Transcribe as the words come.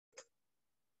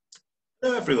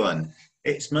Hello everyone,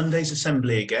 it's Monday's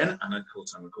assembly again, and of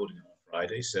course I'm recording it on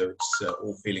Friday, so it's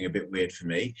all feeling a bit weird for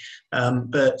me.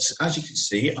 But as you can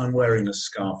see, I'm wearing a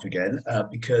scarf again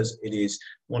because it is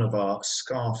one of our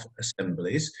scarf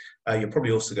assemblies. You're probably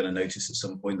also going to notice at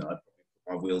some point that I probably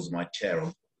put my wheels of my chair on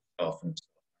the scarf and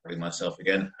start myself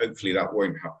again. Hopefully that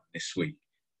won't happen this week.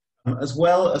 As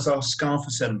well as our scarf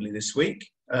assembly this week,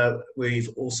 we've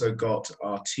also got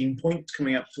our team point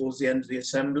coming up towards the end of the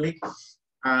assembly.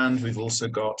 And we've also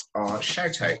got our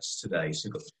shout outs today, so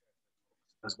we've got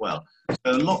as well.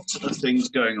 So lots of things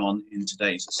going on in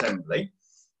today's assembly.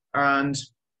 And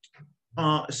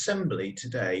our assembly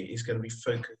today is going to be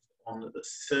focused on the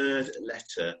third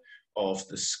letter of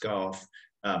the scarf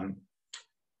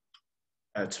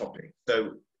topic.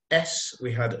 So S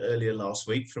we had earlier last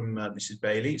week from Mrs.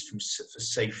 Bailey, it's for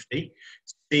safety.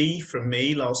 C from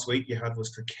me last week you had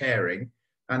was for caring.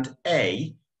 And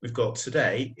A we've got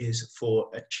today is for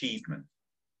achievement.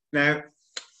 Now,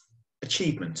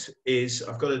 achievement is,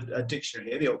 I've got a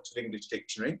dictionary here, the Oxford English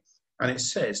Dictionary, and it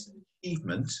says that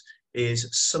achievement is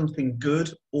something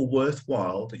good or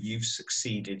worthwhile that you've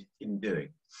succeeded in doing.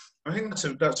 I think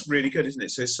that's really good, isn't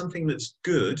it? So it's something that's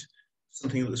good,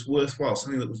 something that's worthwhile,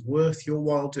 something that was worth your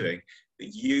while doing,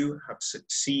 that you have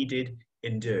succeeded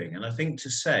in doing. And I think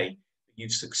to say that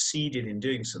you've succeeded in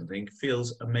doing something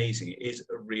feels amazing. It is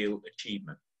a real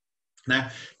achievement.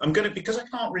 Now, because I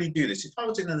can't really do this, if I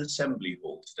was in an assembly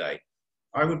hall today,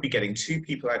 I would be getting two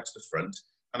people out to the front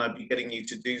and I'd be getting you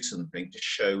to do something to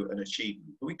show an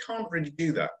achievement. But we can't really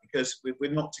do that because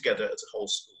we're not together as a whole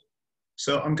school.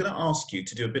 So I'm going to ask you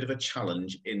to do a bit of a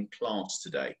challenge in class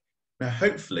today. Now,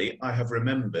 hopefully I have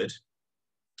remembered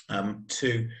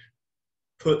to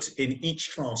put in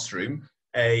each classroom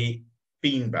a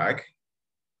beanbag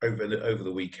over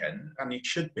the weekend, and it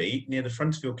should be near the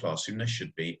front of your classroom, there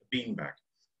should be a beanbag.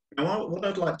 Now, what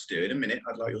I'd like to do in a minute,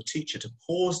 I'd like your teacher to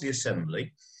pause the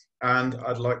assembly, and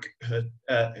I'd like her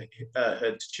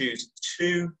to choose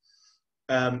two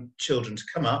children to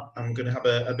come up, and we're going to have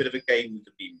a bit of a game with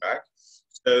the beanbag.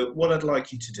 So what I'd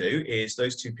like you to do is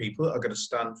those two people are going to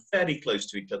stand fairly close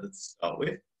to each other to start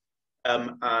with,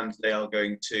 and they are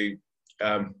going to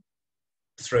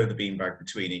throw the beanbag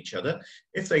between each other.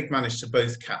 If they manage to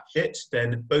both catch it,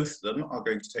 then both of them are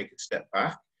going to take a step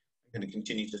back. We're going to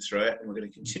continue to throw it, and we're going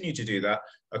to continue to do that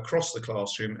across the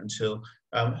classroom until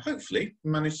hopefully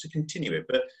we manage to continue it.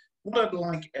 But what I'd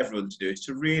like everyone to do is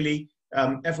to really,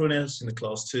 everyone else in the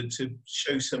class, to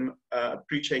show some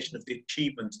appreciation of the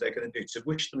achievements they're going to do, to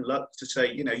wish them luck, to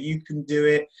say, you know, you can do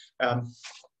it,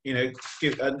 you know,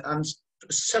 and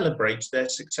celebrate their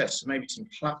success. So maybe some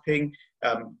clapping,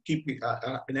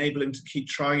 enable them to keep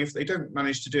trying. If they don't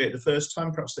manage to do it the first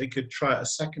time, perhaps they could try it a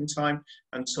second time,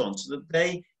 and so on, so that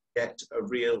they get a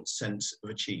real sense of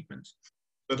achievement.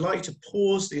 I'd like to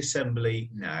pause the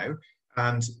assembly now,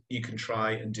 and you can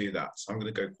try and do that. So I'm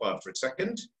going to go quiet for a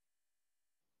second.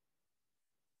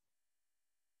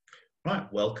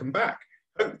 Right, welcome back.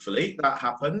 Hopefully that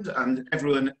happened and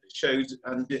everyone showed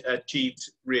and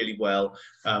achieved really well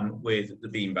with the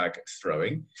beanbag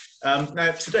throwing.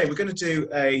 Now today we're going to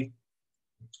do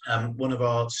one of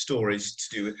our stories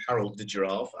to do with Harold the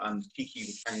giraffe and Kiki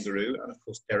the kangaroo, and of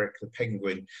course Derek the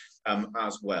penguin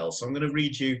as well. So I'm going to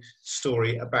read you a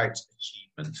story about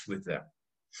achievement with them.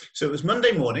 So it was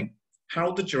Monday morning.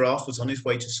 Harold the giraffe was on his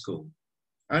way to school.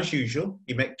 As usual,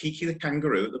 he met Kiki the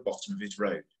kangaroo at the bottom of his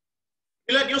road.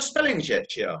 "You learnt your spellings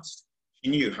yet?" she asked. She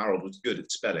knew Harold was good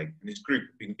at spelling, and his group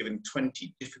had been given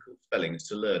 20 difficult spellings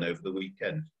to learn over the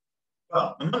weekend.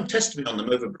 "Well, my mum tested me on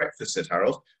them over breakfast," said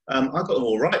Harold. "I got them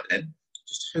all right then.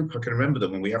 Just hope I can remember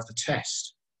them when we have the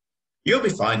test." "You'll be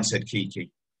fine," said Kiki.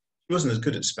 She wasn't as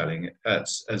good at spelling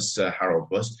as Harold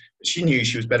was, but she knew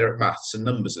she was better at maths and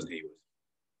numbers than he was.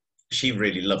 She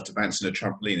really loved to bounce on a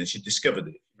trampoline, and she discovered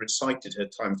that if she recited her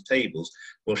times tables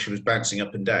while she was bouncing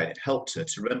up and down, it helped her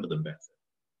to remember them better.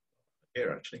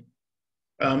 Here, actually.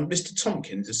 Mr.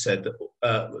 Tompkins has said that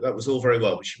that was all very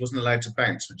well, but she wasn't allowed to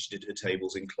bounce when she did her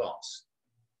tables in class.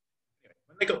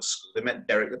 When they got to school, they met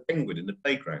Derek the penguin in the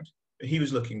playground, but he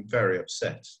was looking very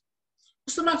upset.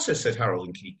 "What's the matter?" said Harold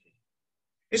and Kiki.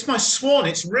 "It's my swan,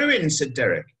 it's ruined," said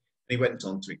Derek, and he went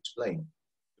on to explain.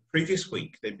 The previous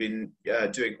week, they'd been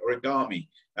doing origami,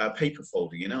 paper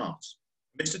folding in art.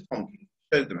 Mr. Tompkins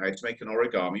showed them how to make an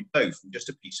origami bow from just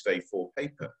a piece of A4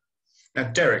 paper. Now,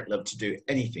 Derek loved to do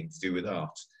anything to do with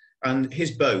art, and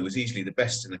his bow was easily the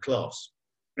best in the class.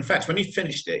 In fact, when he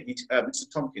finished it,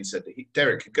 Mr. Tompkins said that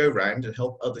Derek could go round and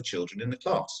help other children in the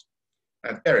class.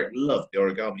 Now, Derek loved the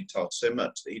origami task so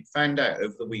much that he'd found out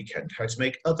over the weekend how to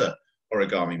make other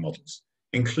origami models.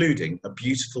 including a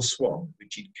beautiful swan,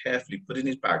 which he'd carefully put in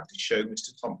his bag to show Mr.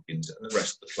 Tompkins and the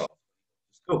rest of the class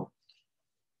at school.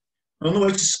 On the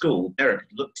way to school, Derek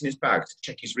had looked in his bag to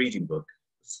check his reading book.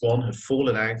 The swan had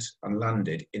fallen out and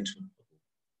landed into a puddle.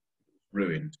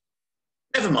 Ruined.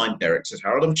 Never mind, Derek, said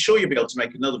Harold. I'm sure you'll be able to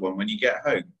make another one when you get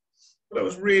home. But I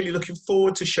was really looking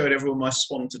forward to showing everyone my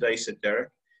swan today, said Derek.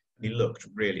 And he looked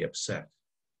really upset.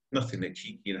 Nothing that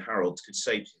Kiki and Harold could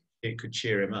say to him, it could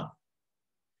cheer him up.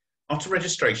 After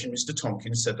registration, Mr.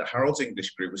 Tompkins said that Harold's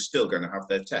English group was still going to have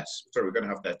their test. We're going to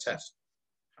have their test.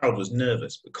 Harold was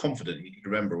nervous, but confident he could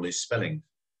remember all his spellings.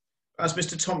 As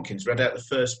Mr. Tompkins read out the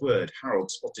first word, Harold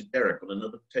spotted Derek on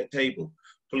another table,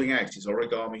 pulling out his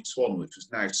origami swan, which was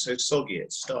now so soggy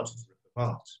it started to rip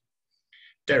apart.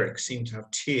 Derek seemed to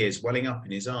have tears welling up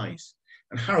in his eyes,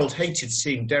 and Harold hated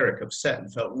seeing Derek upset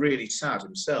and felt really sad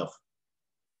himself.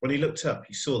 When he looked up,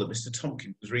 he saw that Mr.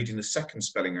 Tompkins was reading the second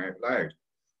spelling out loud,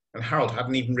 and Harold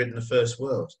hadn't even written the first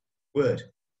word.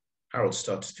 Harold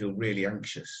started to feel really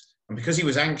anxious, and because he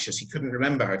was anxious, he couldn't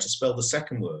remember how to spell the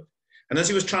second word. And as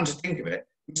he was trying to think of it,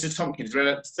 Mr. Tompkins read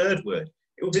out the third word.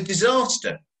 It was a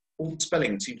disaster. All the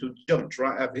spelling seemed to have jumped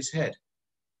right out of his head.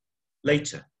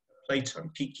 Later, at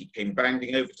playtime, Kiki came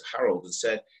bounding over to Harold and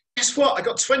said, "Guess what? I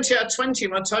got 20 out of 20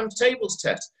 in my times tables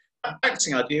test. That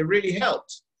acting idea really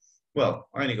helped." "Well,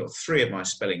 I only got 3 of my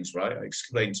spellings right," I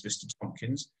explained to Mr.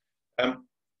 Tompkins. I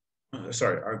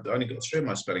only got 3 of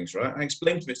my spellings right. I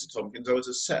explained to Mr. Tompkins I was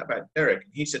upset about Derek,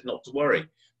 and he said not to worry,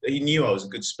 that he knew I was a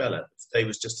good speller. Today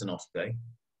was just an off day.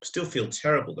 I still feel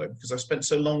terrible, though, because I spent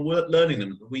so long learning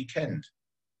them at the weekend.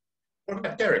 "What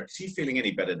about Derek? Is he feeling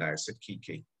any better now?" said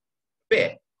Kiki. "A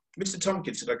bit. Mr.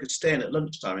 Tompkins said I could stay in at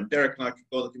lunchtime, and Derek and I could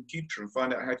go on the computer and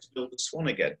find out how to build the swan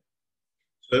again."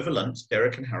 So over lunch,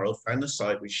 Derek and Harold found the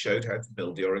site which showed how to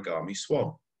build the origami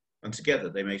swan. And together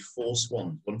they made 4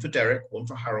 swans, one for Derek, one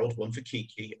for Harold, one for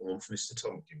Kiki, and one for Mr.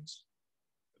 Tompkins.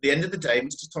 At the end of the day,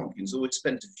 Mr. Tompkins always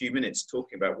spent a few minutes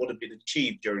talking about what had been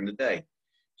achieved during the day.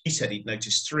 He said he'd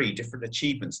noticed 3 different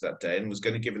achievements that day and was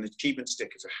going to give an achievement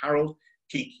sticker to Harold,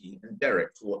 Kiki, and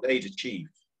Derek for what they'd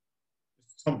achieved.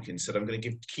 Mr. Tompkins said, "I'm going to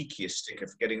give Kiki a sticker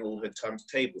for getting all her times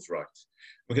tables right.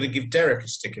 We're going to give Derek a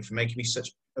sticker for making me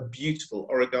such a beautiful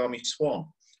origami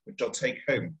swan, which I'll take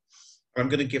home. I'm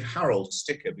going to give Harold a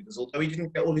sticker because although he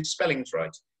didn't get all his spellings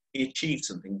right, he achieved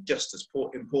something just as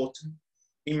important.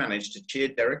 He managed to cheer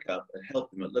Derek up and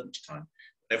help him at lunchtime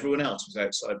when everyone else was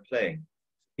outside playing.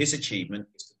 His achievement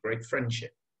is the great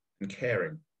friendship and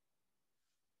caring."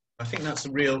 I think that's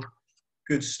a real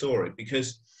good story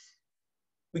because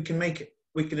we can make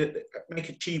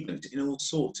achievement in all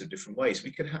sorts of different ways.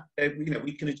 We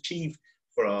can achieve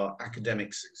for our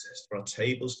academic success, for our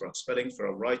tables, for our spelling, for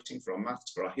our writing, for our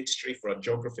maths, for our history, for our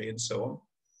geography, and so on.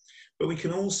 But we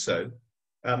can also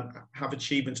have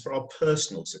achievements for our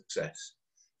personal success,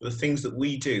 for the things that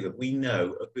we do that we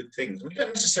know are good things. We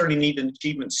don't necessarily need an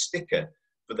achievement sticker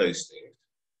for those things.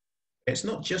 It's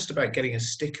not just about getting a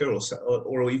sticker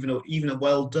or even a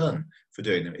well done for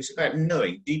doing them. It's about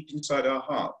knowing deep inside our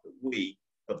heart that we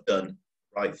have done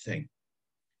the right thing.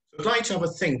 I'd like to have a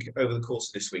think over the course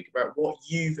of this week about what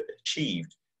you've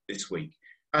achieved this week.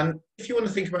 And if you want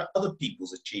to think about other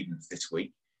people's achievements this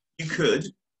week, you could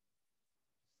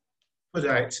put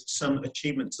out some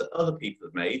achievements that other people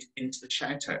have made into the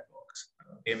shout-out box.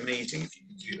 That would be amazing if you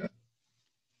could do that.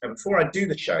 And before I do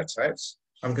the shout-outs,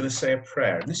 I'm going to say a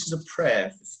prayer. And this is a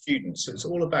prayer for students, so it's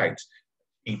all about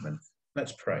achievement.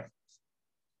 Let's pray.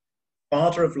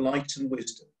 Father of light and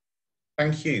wisdom,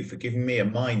 thank you for giving me a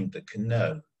mind that can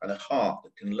know and a heart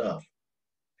that can love.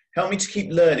 Help me to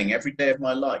keep learning every day of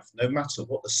my life, no matter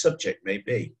what the subject may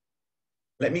be.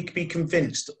 Let me be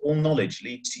convinced that all knowledge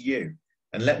leads to you,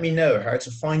 and let me know how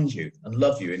to find you and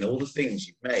love you in all the things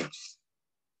you've made.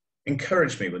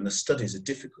 Encourage me when the studies are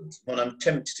difficult, when I'm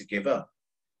tempted to give up.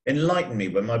 Enlighten me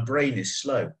when my brain is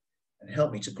slow, and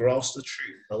help me to grasp the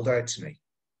truth held out to me.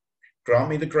 Grant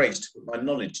me the grace to put my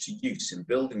knowledge to use in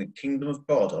building the kingdom of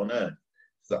God on earth,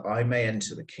 so that I may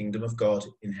enter the kingdom of God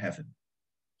in heaven.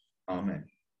 Amen.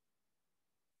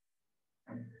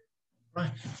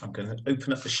 Right, I'm going to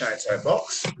open up the shout-out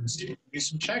box and see if we can do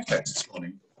some shout-outs this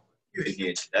morning. You're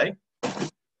here today.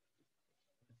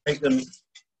 Take them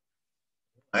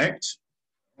out.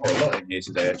 Oh, a lot in here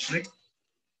today, actually.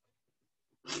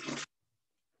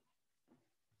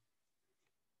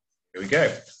 Here we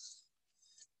go.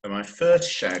 So my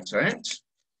first shout-out,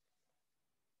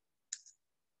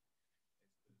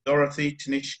 Dorothy,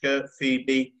 Tanishka,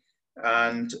 Phoebe,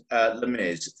 and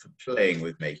Lemiz for playing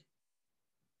with me.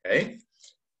 Okay,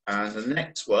 and the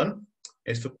next one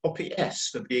is for Poppy S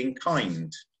for being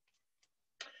kind.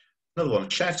 Another one,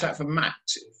 shout out for Matt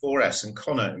in 4S and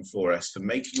Connor in 4S for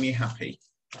making me happy.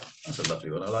 That's a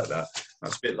lovely one, I like that.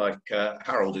 That's a bit like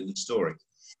Harold in the story.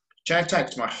 Shout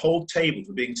out to my whole table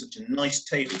for being such a nice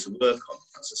table to work on.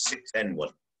 That's a 6N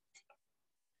one.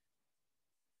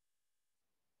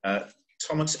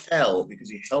 Thomas L, because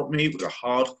he helped me with a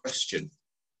hard question.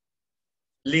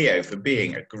 Leo for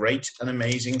being a great and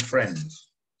amazing friend.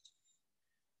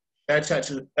 Shout out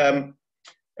to,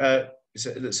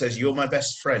 that says, you're my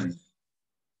best friend.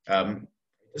 It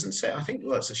doesn't say, I think,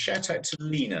 well, it's a shout out to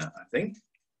Lena, I think.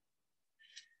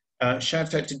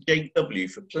 Shout out to Jake W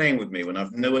for playing with me when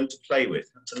I've no one to play with.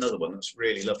 That's another one that's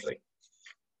really lovely.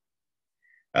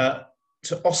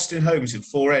 To Austin Holmes in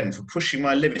 4N for pushing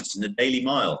my limits in the Daily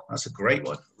Mile. That's a great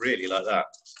one. Really like that.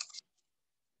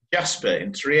 Jasper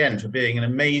in 3N for being an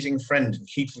amazing friend and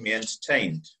keeping me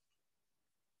entertained.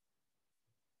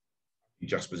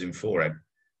 Jasper's in 4N.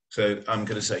 So I'm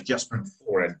going to say Jasper in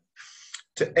 4N.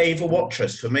 To Ava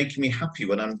Watrous for making me happy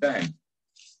when I'm down.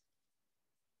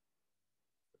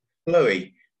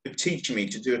 Chloe for teaching me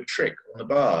to do a trick on the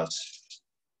bars.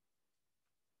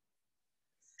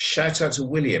 Shout out to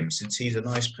William, since he's a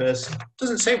nice person.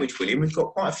 Doesn't say which William. We've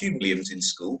got quite a few Williams in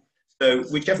school. So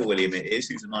whichever William it is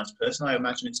who's a nice person, I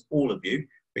imagine it's all of you.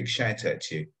 Big shout out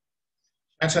to you.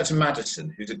 Shout out to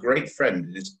Madison, who's a great friend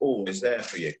and is always there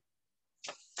for you.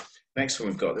 Next one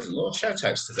we've got, there's a lot of shout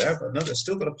outs today, but another,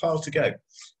 still got a pile to go.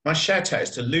 My shout out is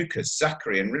to Lucas,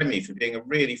 Zachary and Remy for being a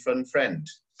really fun friend.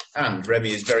 And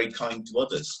Remy is very kind to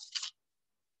others.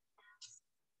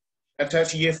 Shout out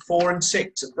to year 4 and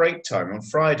 6 at break time on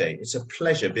Friday. It's a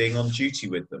pleasure being on duty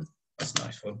with them. That's a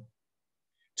nice one.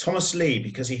 Thomas Lee,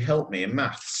 because he helped me in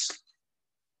maths.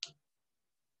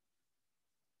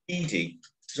 Edie,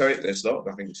 sorry, there's not,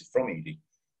 I think it's from Edie.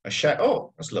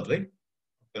 Oh, that's lovely.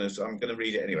 I'm going to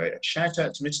read it anyway. A shout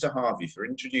out to Mr. Harvey for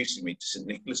introducing me to St.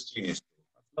 Nicholas Junior School.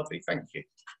 That's lovely, thank you.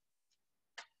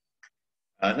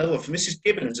 Another one for Mrs.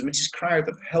 Gibbons and Mrs.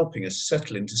 Crowther for helping us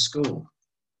settle into school.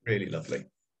 Really lovely.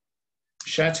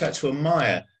 Shout out to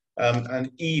Amaya and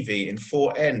Evie in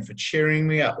 4N for cheering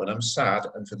me up when I'm sad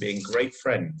and for being great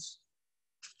friends.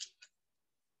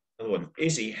 Another one,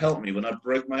 Izzy helped me when I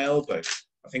broke my elbow.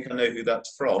 I think I know who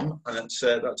that's from, and that's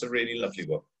a really lovely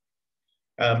one.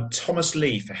 Thomas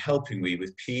Lee for helping me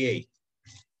with PE.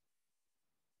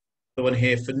 The one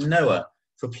here for Noah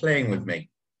for playing with me.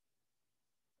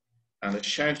 And a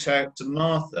shout out to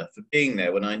Martha for being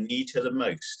there when I need her the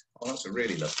most. Oh, that's a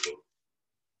really lovely one.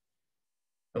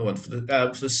 Another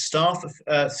one for the staff of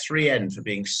 3N for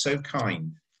being so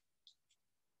kind.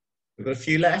 We've got a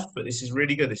few left, but this is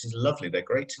really good. This is lovely. They're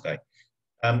great today.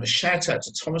 A shout out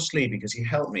to Thomas Lee because he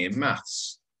helped me in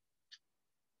maths.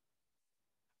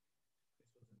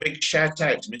 Big shout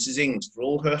out to Mrs. Ings for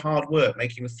all her hard work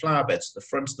making the flower beds at the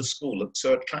front of the school look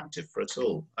so attractive for us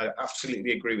all. I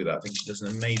absolutely agree with that. I think she does an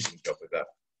amazing job with that.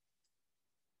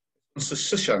 And so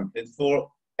Sushant in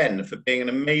 4N for being an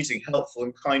amazing, helpful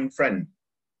and kind friend.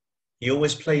 He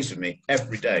always plays with me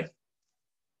every day.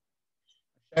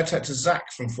 A shout out to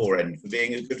Zach from 4N for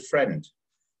being a good friend.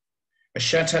 A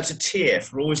shout out to Tia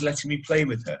for always letting me play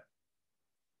with her.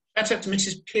 Shout out to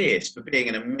Mrs. Pierce for being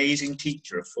an amazing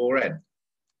teacher of 4N.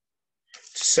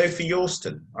 To Sophie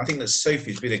Yorston, I think that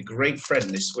Sophie's been a great friend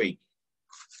this week.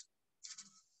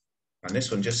 And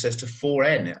this one just says to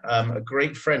 4N, a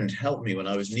great friend helped me when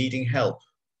I was needing help.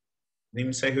 I didn't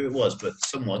even say who it was, but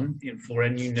someone in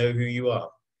 4N, you know who you are.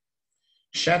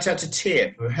 Shout out to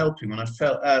Tia for helping when I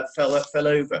fell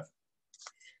over.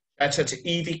 Shout out to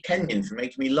Evie Kenyon for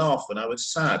making me laugh when I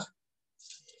was sad.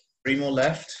 3 more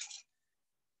left.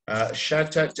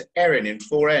 Shout out to Erin in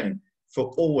 4N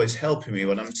for always helping me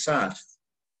when I'm sad.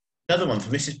 Another one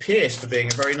for Mrs. Pierce for being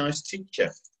a very nice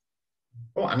teacher.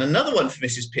 Oh, and another one for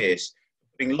Mrs. Pierce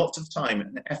for putting lots of time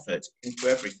and effort into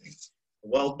everything.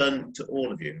 Well done to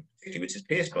all of you, particularly Mrs.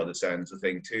 Pierce by the sounds of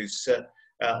things, who's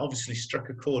obviously struck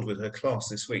a chord with her class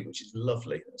this week, which is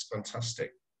lovely. That's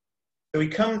fantastic. So we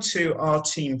come to our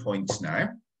team points now.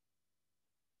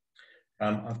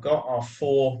 I've got our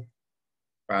 4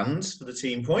 bands for the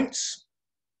team points.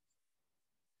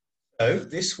 So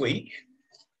this week,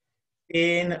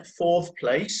 in 4th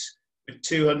place with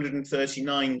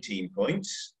 239 team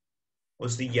points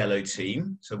was the yellow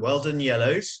team. So well done,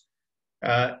 yellows.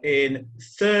 In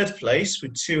 3rd place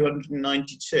with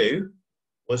 292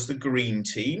 was the green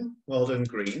team. Well done,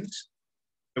 greens.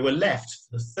 They were left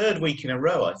for the 3rd week in a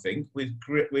row, I think,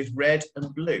 with red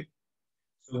and blue.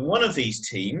 So one of these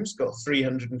teams got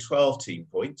 312 team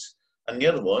points and the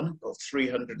other one got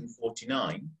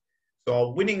 349. So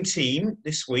our winning team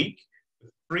this week,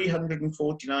 with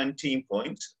 349 team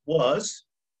points, was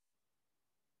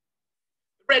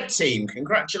the Red team,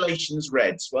 congratulations,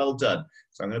 Reds. Well done.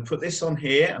 So I'm going to put this on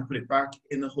here and put it back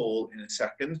in the hall in a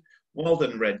second. Well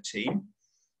done, Red team.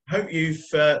 Hope you've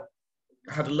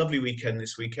had a lovely weekend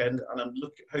this weekend, and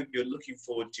hope you're looking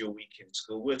forward to your week in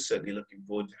school. We're certainly looking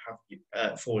forward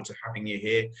to having you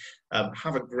here.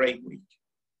 Have a great week.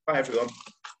 Bye, everyone.